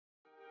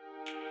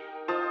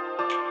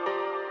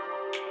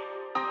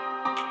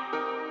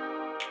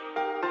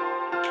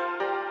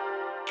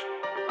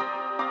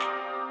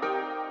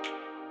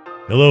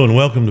Hello and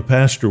welcome to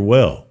Pastor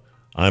Well.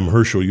 I'm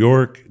Herschel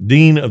York,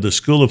 Dean of the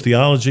School of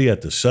Theology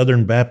at the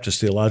Southern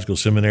Baptist Theological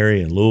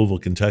Seminary in Louisville,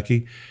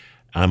 Kentucky.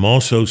 I'm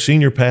also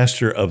Senior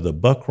Pastor of the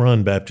Buck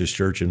Run Baptist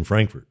Church in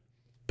Frankfort.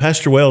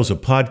 Pastor Well is a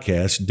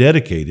podcast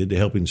dedicated to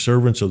helping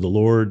servants of the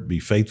Lord be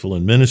faithful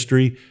in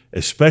ministry,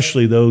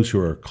 especially those who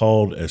are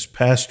called as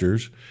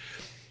pastors.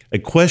 A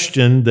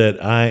question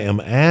that I am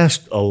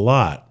asked a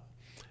lot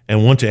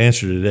and want to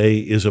answer today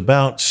is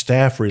about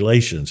staff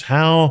relations.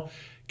 How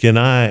can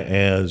I,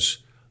 as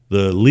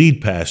the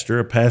lead pastor,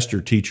 a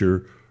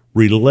pastor-teacher,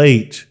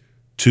 relate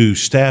to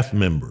staff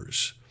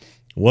members?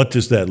 What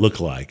does that look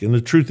like? And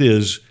the truth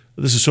is,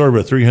 this is sort of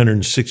a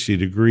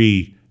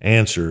 360-degree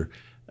answer.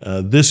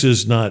 This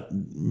is not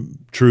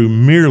true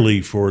merely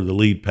for the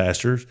lead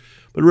pastors,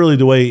 but really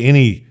the way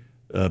any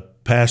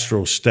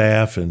pastoral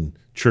staff and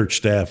church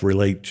staff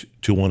relate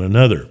to one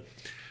another.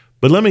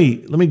 But let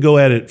me go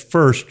at it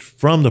first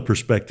from the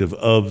perspective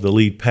of the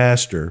lead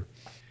pastor.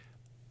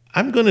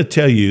 I'm going to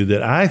tell you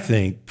that I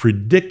think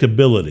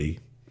predictability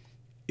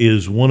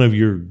is one of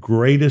your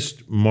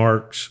greatest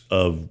marks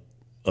of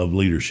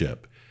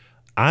leadership.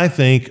 I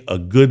think a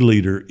good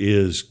leader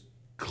is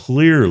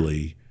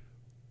clearly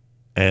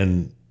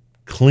and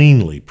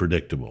cleanly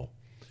predictable.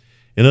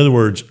 In other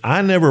words,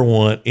 I never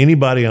want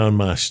anybody on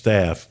my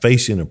staff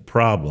facing a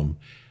problem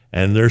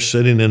and they're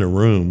sitting in a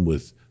room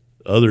with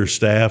other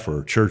staff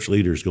or church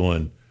leaders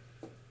going,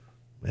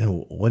 "Man,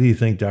 what do you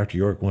think Dr.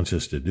 York wants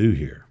us to do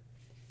here?"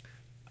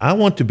 I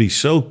want to be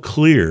so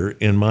clear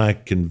in my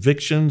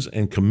convictions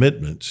and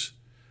commitments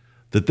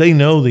that they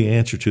know the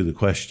answer to the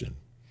question.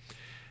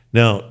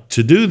 Now,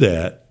 to do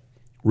that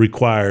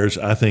requires,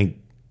 I think,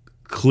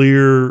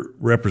 clear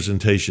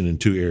representation in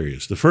two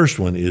areas. The first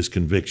one is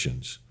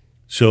convictions.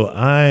 So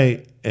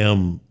I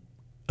am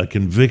a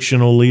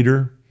convictional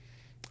leader.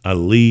 I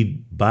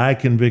lead by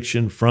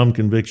conviction, from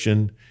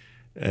conviction,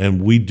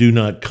 and we do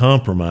not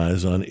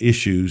compromise on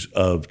issues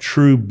of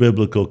true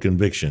biblical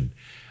conviction.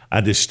 I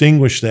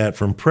distinguish that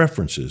from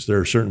preferences. There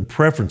are certain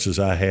preferences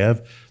I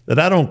have that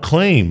I don't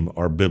claim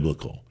are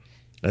biblical.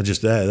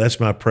 That's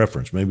my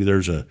preference. Maybe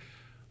there's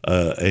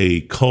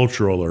a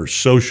cultural or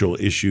social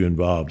issue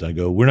involved. I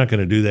go, we're not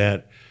going to do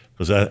that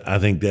because I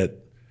think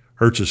that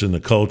hurts us in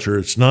the culture.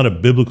 It's not a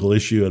biblical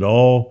issue at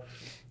all,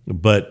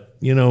 but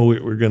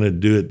we're going to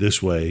do it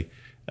this way.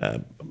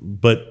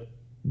 But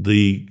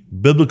the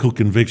biblical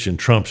conviction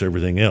trumps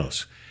everything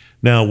else.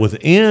 Now,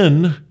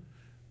 within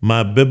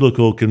my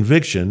biblical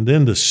conviction,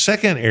 then the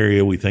second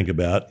area we think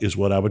about is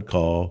what I would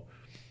call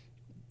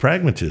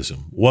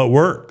pragmatism. What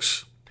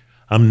works?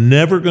 I'm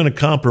never going to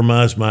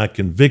compromise my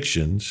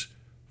convictions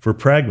for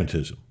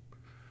pragmatism.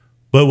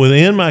 But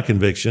within my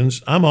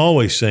convictions, I'm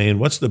always saying,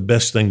 what's the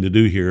best thing to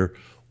do here?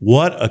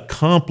 What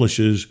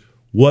accomplishes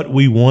what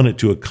we want it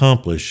to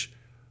accomplish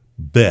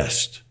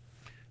best?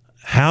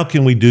 How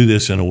can we do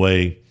this in a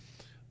way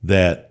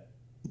that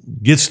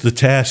gets the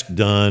task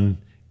done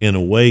in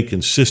a way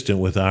consistent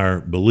with our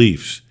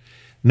beliefs?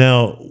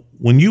 Now,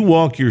 when you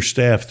walk your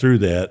staff through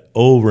that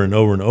over and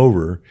over and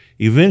over,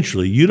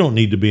 eventually you don't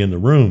need to be in the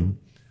room.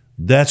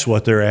 That's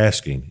what they're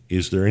asking.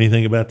 Is there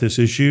anything about this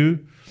issue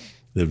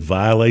that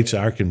violates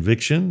our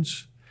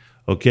convictions?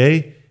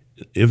 Okay.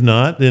 If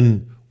not,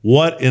 then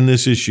what in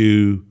this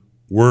issue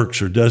works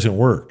or doesn't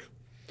work?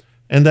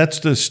 And that's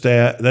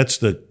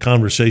the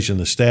conversation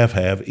the staff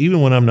have,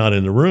 even when I'm not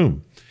in the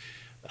room.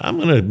 I'm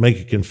going to make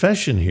a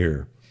confession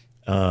here.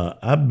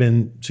 I've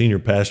been senior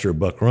pastor of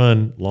Buck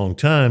Run a long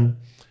time.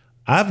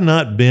 I've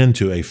not been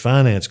to a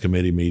finance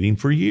committee meeting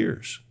for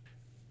years.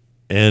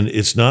 And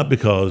it's not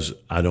because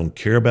I don't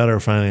care about our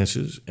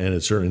finances, and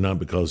it's certainly not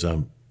because I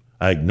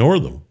ignore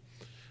them.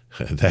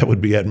 That would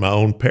be at my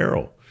own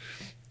peril.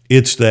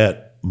 It's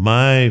that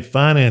my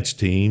finance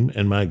team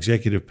and my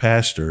executive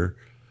pastor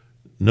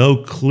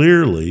know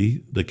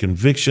clearly the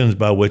convictions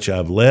by which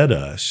I've led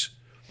us,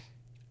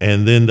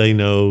 and then they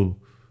know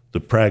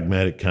the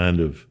pragmatic kind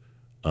of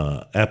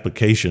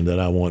application that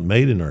I want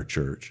made in our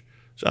church.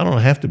 So I don't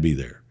have to be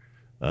there.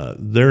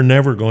 They're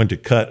never going to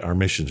cut our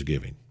missions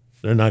giving.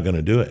 They're not going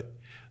to do it.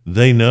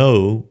 They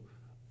know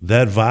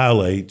that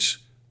violates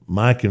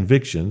my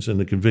convictions and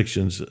the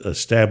convictions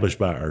established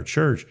by our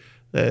church.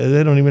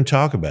 They don't even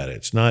talk about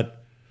it.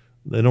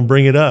 They don't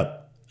bring it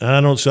up.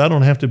 So I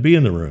don't have to be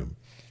in the room.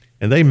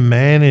 And they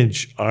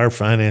manage our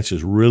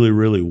finances really,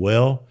 really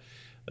well.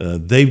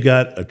 They've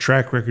got a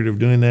track record of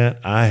doing that.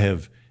 I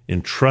have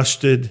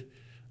entrusted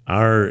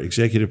our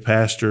executive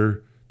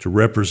pastor to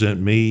represent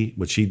me,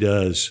 which he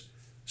does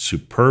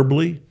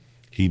superbly.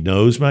 He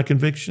knows my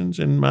convictions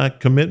and my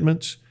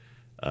commitments,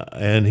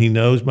 and he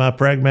knows my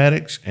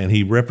pragmatics, and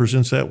he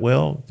represents that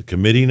well. The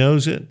committee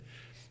knows it.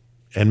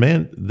 And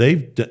man,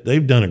 they've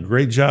done a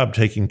great job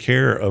taking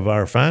care of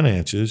our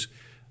finances.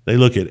 They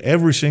look at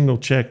every single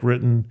check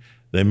written.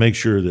 They make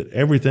sure that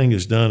everything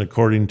is done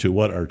according to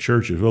what our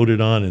church has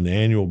voted on in the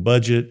annual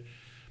budget.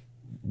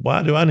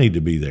 Why do I need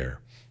to be there?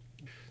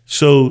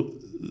 So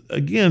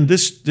again,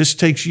 this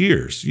takes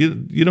years.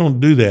 You don't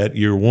do that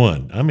year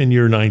one. I'm in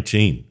year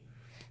 19.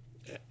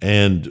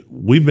 And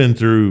we've been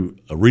through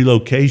a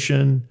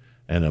relocation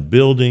and a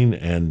building.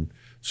 And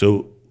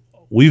so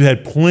we've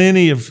had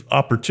plenty of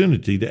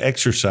opportunity to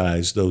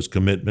exercise those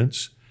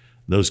commitments,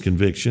 those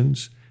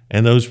convictions,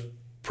 and those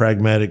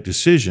pragmatic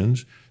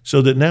decisions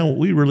so that now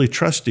we really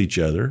trust each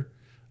other.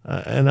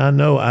 And I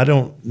know I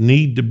don't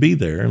need to be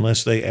there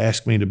unless they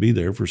ask me to be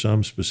there for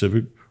some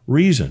specific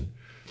reason.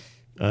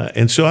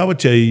 And so I would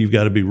tell you, you've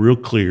got to be real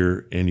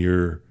clear in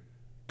your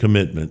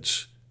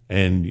commitments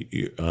and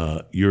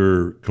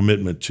your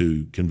commitment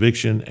to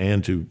conviction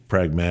and to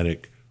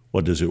pragmatic,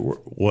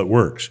 what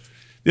works.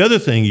 The other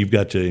thing you've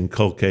got to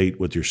inculcate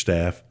with your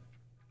staff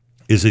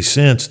is a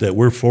sense that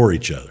we're for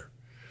each other.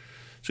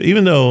 So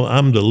even though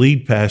I'm the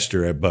lead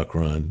pastor at Buck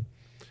Run,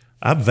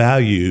 I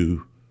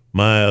value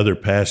my other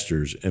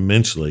pastors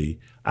immensely.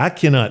 I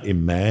cannot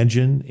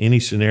imagine any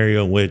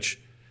scenario in which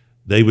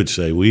they would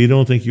say, well, you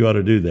don't think you ought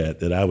to do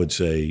that I would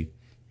say,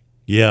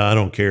 yeah, I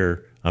don't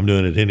care. I'm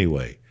doing it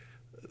anyway.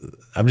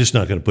 I'm just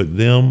not going to put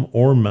them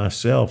or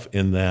myself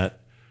in that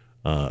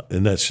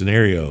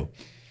scenario.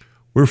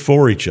 We're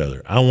for each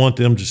other. I want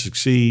them to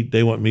succeed.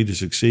 They want me to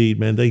succeed.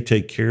 Man, they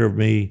take care of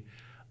me.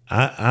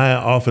 I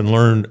often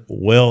learn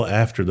well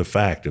after the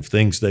fact of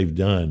things they've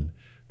done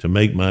to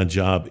make my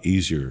job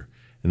easier,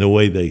 and the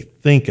way they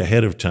think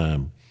ahead of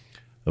time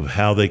of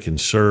how they can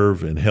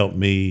serve and help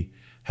me,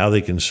 how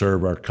they can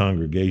serve our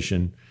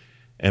congregation.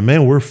 And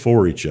man, we're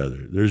for each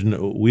other.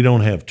 We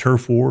don't have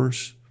turf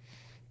wars.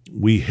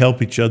 We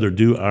help each other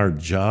do our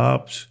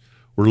jobs.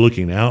 We're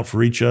looking out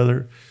for each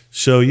other.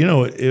 So,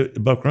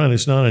 at Buck Run,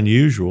 it's not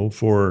unusual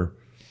for,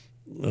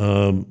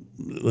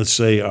 let's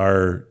say,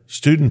 our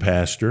student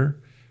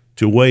pastor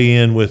to weigh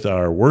in with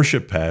our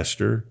worship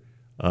pastor.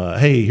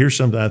 Hey, here's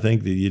something I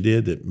think that you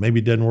did that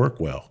maybe doesn't work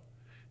well,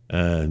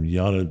 and you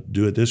ought to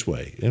do it this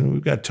way. And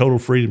we've got total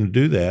freedom to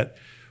do that.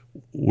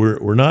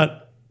 We're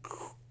not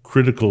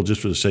critical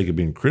just for the sake of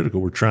being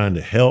critical. We're trying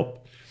to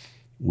help.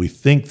 We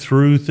think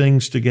through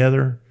things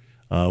together.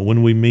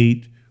 When we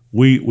meet,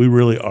 we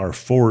really are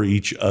for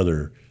each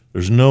other.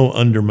 There's no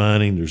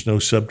undermining. There's no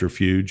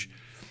subterfuge.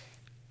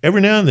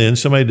 Every now and then,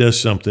 somebody does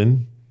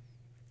something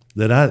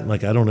that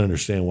I don't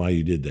understand why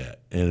you did that.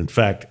 And in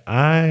fact,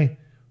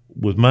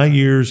 with my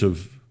years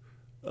of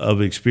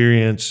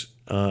experience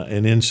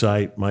and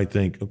insight, might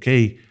think,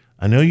 okay,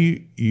 I know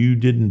you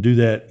didn't do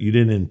that. You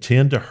didn't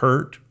intend to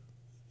hurt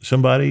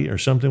somebody or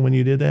something when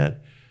you did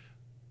that,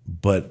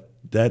 but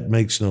that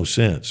makes no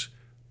sense.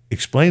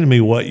 Explain to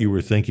me what you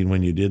were thinking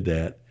when you did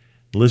that.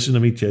 Listen to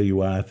me tell you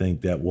why I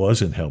think that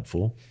wasn't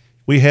helpful.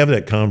 We have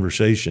that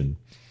conversation.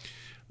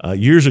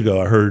 Years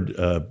ago, I heard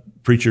a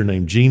preacher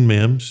named Gene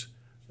Mims.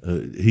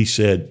 He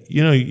said,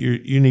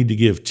 you need to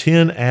give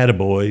 10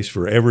 attaboys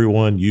for every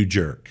one you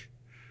jerk.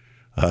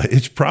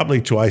 It's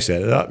probably twice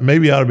that.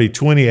 Maybe it ought to be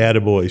 20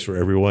 attaboys for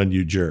every one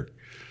you jerk.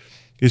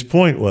 His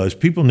point was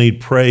people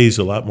need praise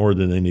a lot more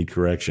than they need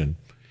correction.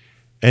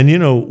 And,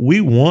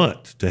 we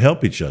want to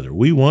help each other.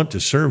 We want to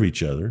serve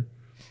each other.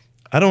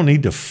 I don't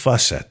need to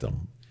fuss at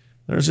them.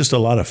 There's just a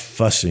lot of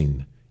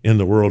fussing in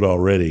the world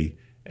already,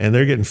 and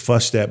they're getting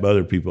fussed at by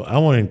other people. I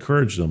want to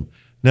encourage them.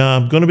 Now,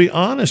 I'm going to be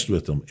honest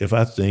with them. If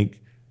I think,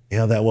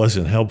 that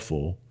wasn't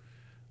helpful,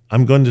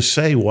 I'm going to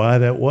say why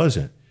that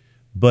wasn't.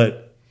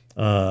 But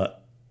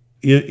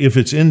if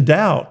it's in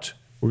doubt,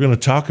 we're going to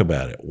talk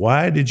about it.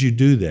 Why did you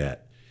do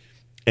that?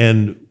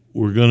 And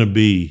we're going to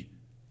be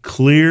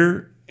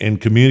clear in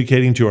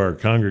communicating to our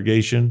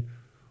congregation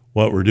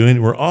what we're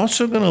doing. We're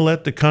also going to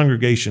let the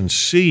congregation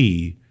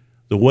see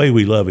the way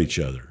we love each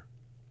other.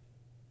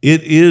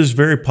 It is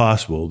very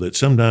possible that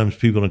sometimes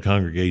people in a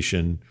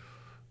congregation,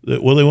 they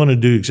want to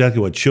do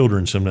exactly what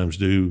children sometimes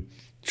do,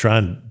 try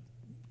and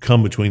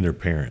come between their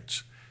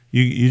parents.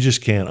 You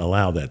just can't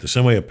allow that. The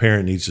same way a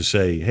parent needs to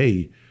say,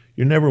 hey,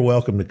 you're never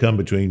welcome to come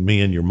between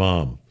me and your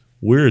mom.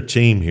 We're a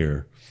team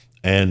here,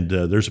 and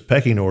there's a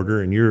pecking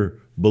order, and you're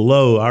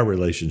below our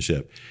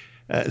relationship.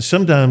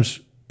 Sometimes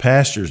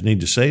pastors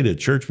need to say to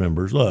church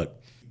members, look,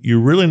 you're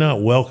really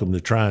not welcome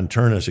to try and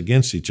turn us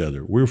against each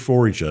other. We're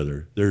for each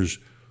other. There's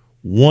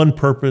one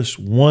purpose,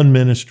 one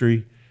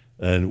ministry,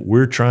 and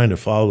we're trying to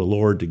follow the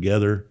Lord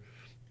together,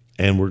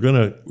 and we're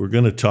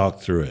gonna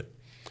talk through it.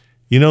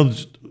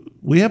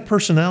 We have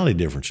personality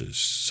differences.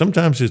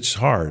 Sometimes it's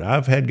hard.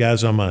 I've had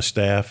guys on my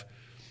staff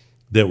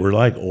that were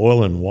like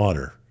oil and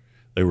water.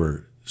 They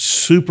were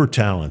super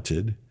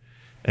talented,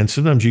 and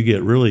sometimes you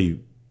get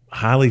really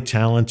highly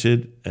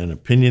talented and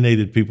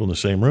opinionated people in the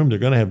same room. They're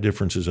going to have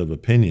differences of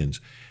opinions.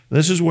 And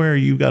this is where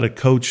you've got to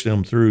coach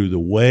them through the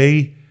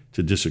way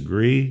to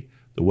disagree,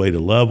 the way to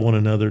love one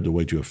another, the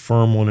way to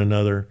affirm one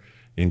another,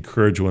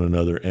 encourage one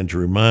another, and to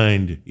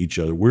remind each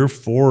other we're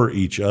for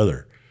each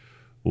other.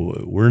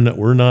 We're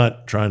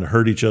not trying to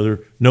hurt each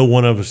other. No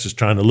one of us is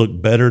trying to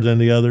look better than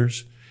the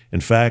others. In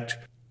fact,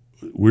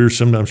 we're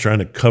sometimes trying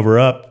to cover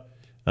up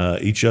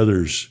each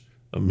other's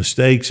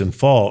mistakes and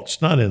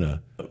faults, not in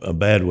a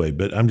bad way,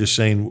 but I'm just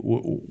saying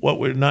what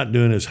we're not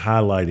doing is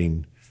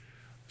highlighting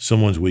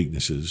someone's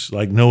weaknesses.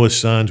 Like Noah's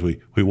sons, we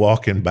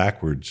walk in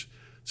backwards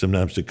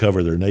sometimes to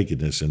cover their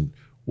nakedness, and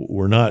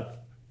we're not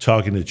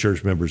talking to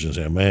church members and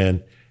saying,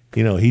 man,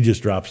 he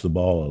just drops the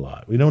ball a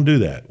lot. We don't do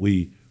that.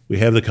 We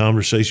have the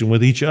conversation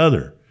with each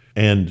other.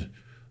 And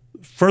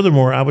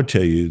furthermore, I would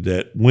tell you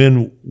that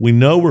when we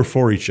know we're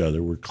for each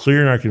other, we're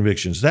clear in our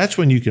convictions, that's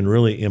when you can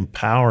really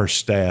empower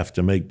staff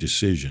to make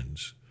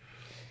decisions.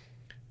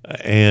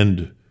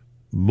 And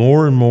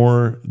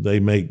more, they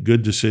make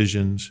good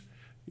decisions.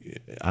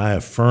 I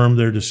affirm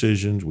their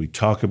decisions. We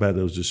talk about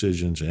those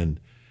decisions, and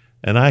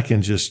I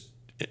can just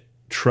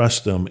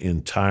trust them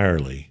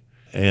entirely.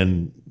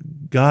 And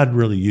God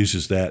really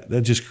uses that.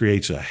 That just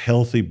creates a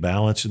healthy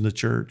balance in the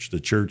church. The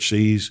church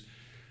sees,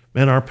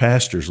 man, our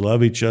pastors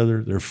love each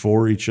other. They're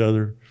for each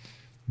other.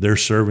 They're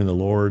serving the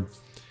Lord.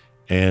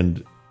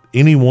 And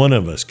any one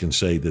of us can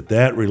say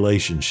that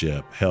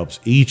relationship helps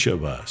each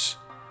of us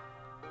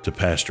to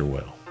pastor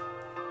well.